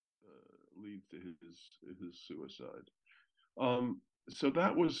leads to his suicide. So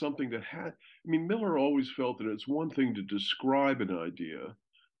that was something that had. I mean, Miller always felt that it's one thing to describe an idea,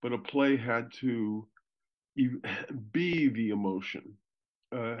 but a play had to be the emotion,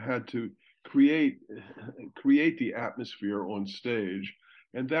 had to create create the atmosphere on stage,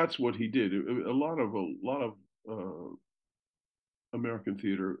 and that's what he did. A lot of American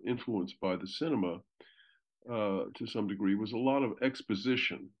theater, influenced by the cinema to some degree, was a lot of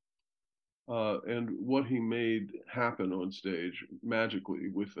exposition. And what he made happen on stage magically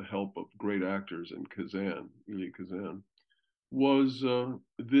with the help of great actors and Elia Kazan, was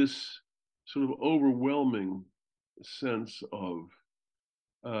this sort of overwhelming sense of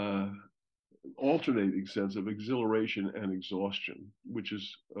uh, alternating sense of exhilaration and exhaustion, which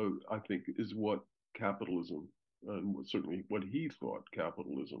is, I think, is what capitalism, and certainly what he thought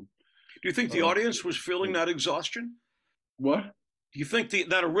capitalism. Do you think the Uh, audience was feeling that exhaustion? what? Do you think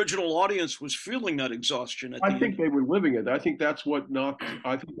that original audience was feeling that exhaustion at I the think end? they were living it. I think that's what knocked.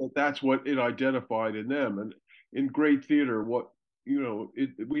 I think that's what it identified in them. And in great theater,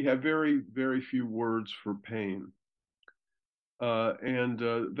 we have very few words for pain. And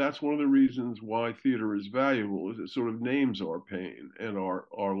that's one of the reasons why theater is valuable, is it sort of names our pain and our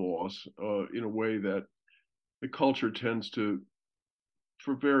loss in a way that the culture tends to,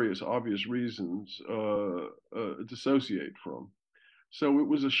 for various obvious reasons, dissociate from. So it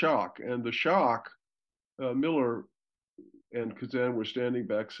was a shock, and the shock, Miller and Kazan were standing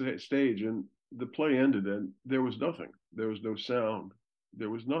backstage, and the play ended, and there was nothing. There was no sound. There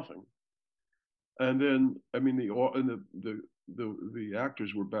was nothing. And then, I mean, the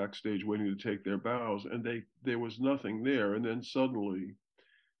actors were backstage waiting to take their bows, and there was nothing there. And then suddenly,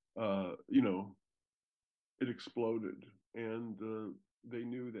 uh, you know, it exploded, and they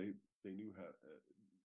knew how.